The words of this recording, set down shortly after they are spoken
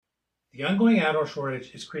The ongoing Adderall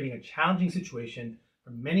shortage is creating a challenging situation for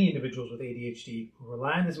many individuals with ADHD who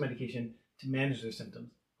rely on this medication to manage their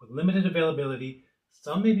symptoms. With limited availability,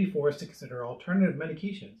 some may be forced to consider alternative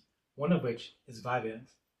medications, one of which is Vyvanse.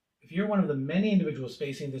 If you're one of the many individuals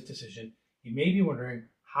facing this decision, you may be wondering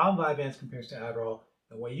how Vyvanse compares to Adderall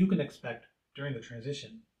and what you can expect during the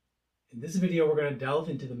transition. In this video, we're going to delve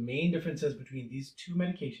into the main differences between these two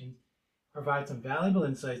medications and provide some valuable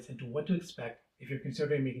insights into what to expect if you're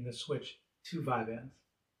considering making the switch to Vyvanse.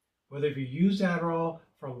 Whether you've used Adderall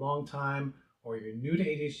for a long time or you're new to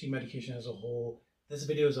ADHD medication as a whole, this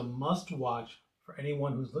video is a must-watch for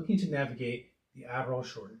anyone who's looking to navigate the Adderall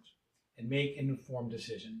shortage and make an informed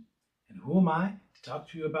decision. And who am I to talk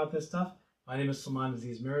to you about this stuff? My name is Salman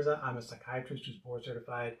Aziz Mirza. I'm a psychiatrist who's board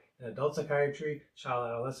certified in adult psychiatry, child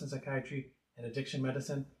and adolescent psychiatry, and addiction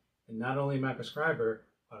medicine. And not only am I a prescriber,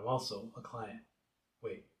 but I'm also a client.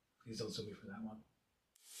 Wait, please don't sue me for that one.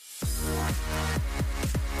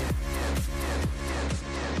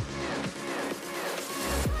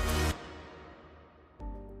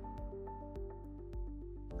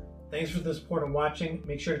 Thanks for the support and watching.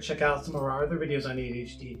 Make sure to check out some of our other videos on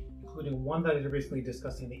ADHD, including one that I did recently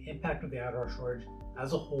discussing the impact of the Adderall shortage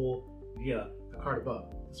as a whole via the card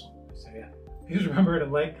above. This one, so yeah. Please remember to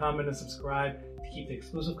like, comment, and subscribe to keep the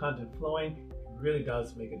exclusive content flowing. It really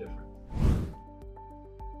does make a difference.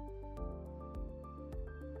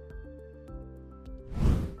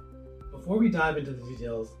 Before we dive into the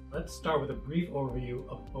details, let's start with a brief overview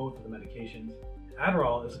of both of the medications.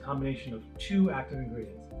 Adderall is a combination of two active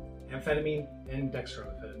ingredients, amphetamine and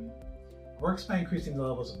dextroamphetamine. It works by increasing the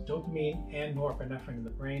levels of dopamine and norepinephrine in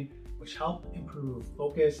the brain, which help improve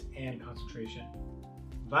focus and concentration.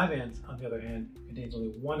 Vyvanse, on the other hand, contains only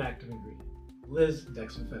one active ingredient,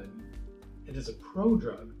 lisdexamfetamine. It is a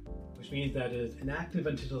prodrug, which means that it is inactive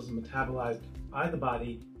until it is metabolized by the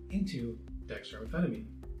body into dextroamphetamine.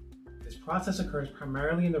 This process occurs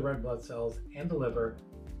primarily in the red blood cells and the liver,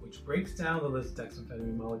 which breaks down the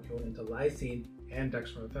lisdexamfetamine molecule into lysine and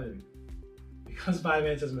dextroamphetamine. Because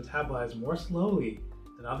Vyvanse is metabolized more slowly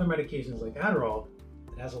than other medications like Adderall,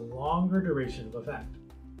 it has a longer duration of effect.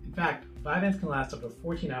 In fact, Vyvanse can last up to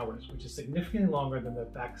 14 hours, which is significantly longer than the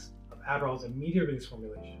effects of Adderall's immediate release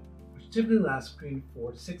formulation, which typically lasts between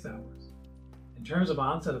 4 to 6 hours. In terms of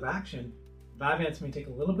onset of action, Vyvanse may take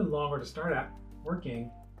a little bit longer to start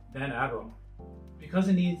working than Adderall. Because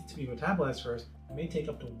it needs to be metabolized first, it may take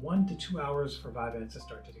up to 1 to 2 hours for Vyvanse to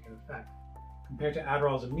start to take an effect, compared to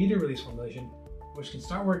Adderall's immediate release formulation, which can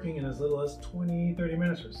start working in as little as 20-30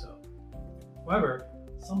 minutes or so. However,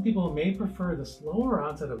 some people may prefer the slower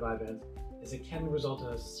onset of Vyvanse, as it can result in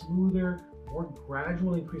a smoother, more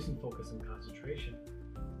gradual increase in focus and concentration.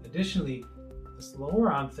 Additionally, the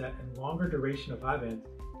slower onset and longer duration of Vyvanse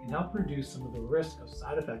can help reduce some of the risk of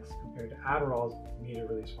side effects compared to Adderall's immediate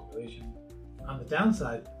release formulation. On the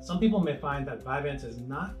downside, some people may find that Vyvanse is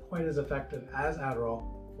not quite as effective as Adderall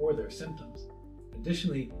for their symptoms.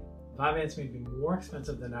 Additionally, Vyvanse may be more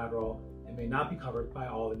expensive than Adderall and may not be covered by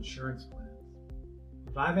all insurance plans.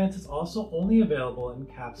 Vyvanse is also only available in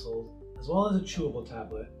capsules as well as a chewable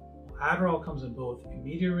tablet, while Adderall comes in both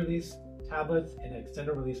immediate release tablets and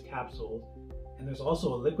extended release capsules, and there's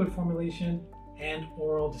also a liquid formulation and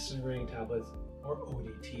oral disintegrating tablets, or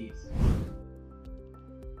ODTs.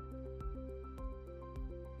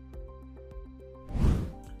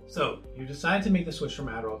 So, you decide to make the switch from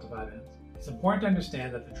Adderall to Vyvanse. It's important to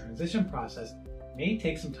understand that the transition process may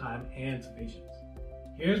take some time and some patience.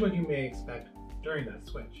 Here's what you may expect during that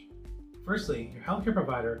switch. Firstly, your healthcare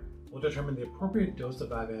provider will determine the appropriate dose of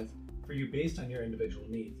Vyvanse for you based on your individual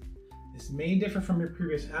needs. This may differ from your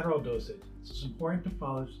previous Adderall dosage, so it's important to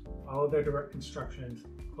follow their direct instructions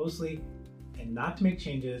closely and not to make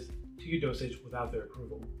changes to your dosage without their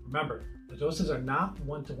approval. Remember, the doses are not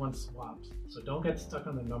one-to-one swaps, so don't get stuck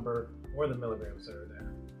on the number or the milligrams that are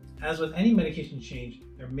there. As with any medication change,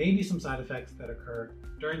 there may be some side effects that occur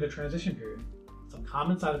during the transition period. Some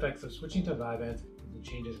common side effects of switching to Vyvanse include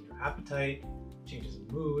changes in your appetite, changes in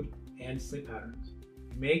mood, and sleep patterns.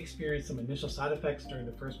 You may experience some initial side effects during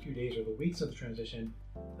the first few days or the weeks of the transition,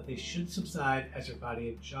 but they should subside as your body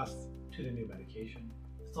adjusts to the new medication.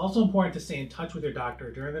 It's also important to stay in touch with your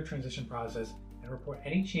doctor during the transition process and report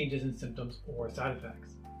any changes in symptoms or side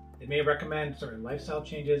effects. They may recommend certain lifestyle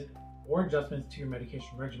changes or adjustments to your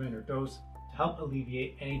medication regimen or dose to help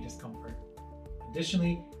alleviate any discomfort.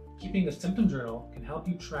 Additionally, keeping a symptom journal can help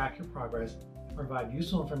you track your progress and provide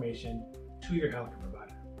useful information to your healthcare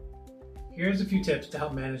provider. Here's a few tips to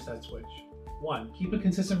help manage that switch. 1. Keep a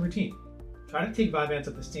consistent routine. Try to take Vyvanse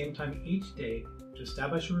at the same time each day to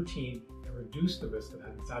establish a routine and reduce the risk of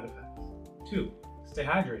having side effects. 2. Stay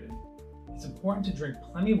hydrated. It's important to drink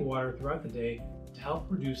plenty of water throughout the day to help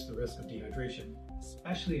reduce the risk of dehydration,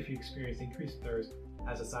 especially if you experience increased thirst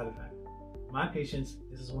as a side effect. In my patients,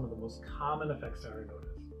 this is one of the most common effects that I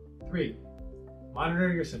notice. 3.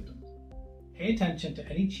 Monitor your symptoms. Pay attention to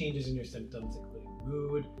any changes in your symptoms, including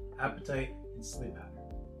mood, appetite, and sleep patterns.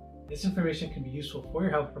 This information can be useful for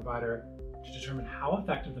your health provider to determine how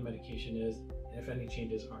effective the medication is and if any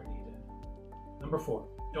changes are needed. Number 4,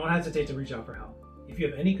 don't hesitate to reach out for help. If you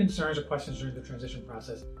have any concerns or questions during the transition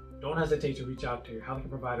process, don't hesitate to reach out to your healthcare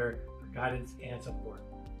provider for guidance and support.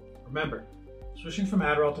 Remember, switching from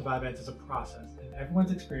Adderall to Vyvanse is a process, and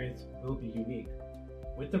everyone's experience will be unique.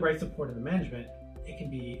 With the right support and the management, it can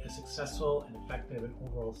be a successful and effective and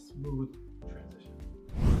overall smooth transition.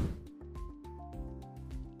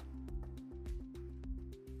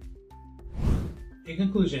 In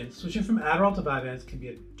conclusion, switching from Adderall to Vyvanse can be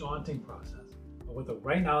a daunting process, but with the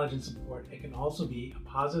right knowledge and support, it can also be a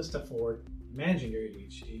positive step forward in managing your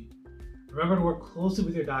ADHD. Remember to work closely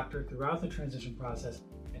with your doctor throughout the transition process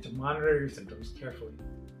and to monitor your symptoms carefully.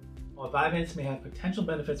 While Vyvanse may have potential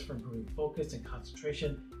benefits for improving focus and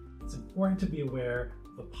concentration, it's important to be aware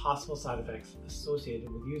of the possible side effects associated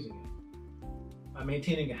with using it. By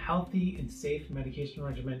maintaining a healthy and safe medication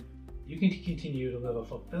regimen, you can continue to live a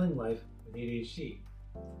fulfilling life with ADHD.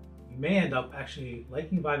 You may end up actually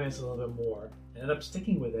liking Vyvanse a little bit more and end up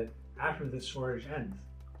sticking with it after this shortage ends,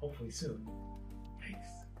 hopefully soon.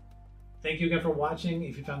 Yikes. Thank you again for watching.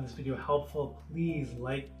 If you found this video helpful, please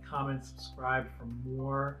like, comment, subscribe for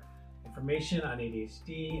more information on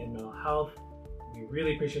ADHD and mental health. We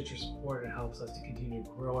really appreciate your support. It helps us to continue to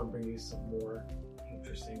grow and bring you some more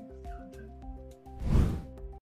interesting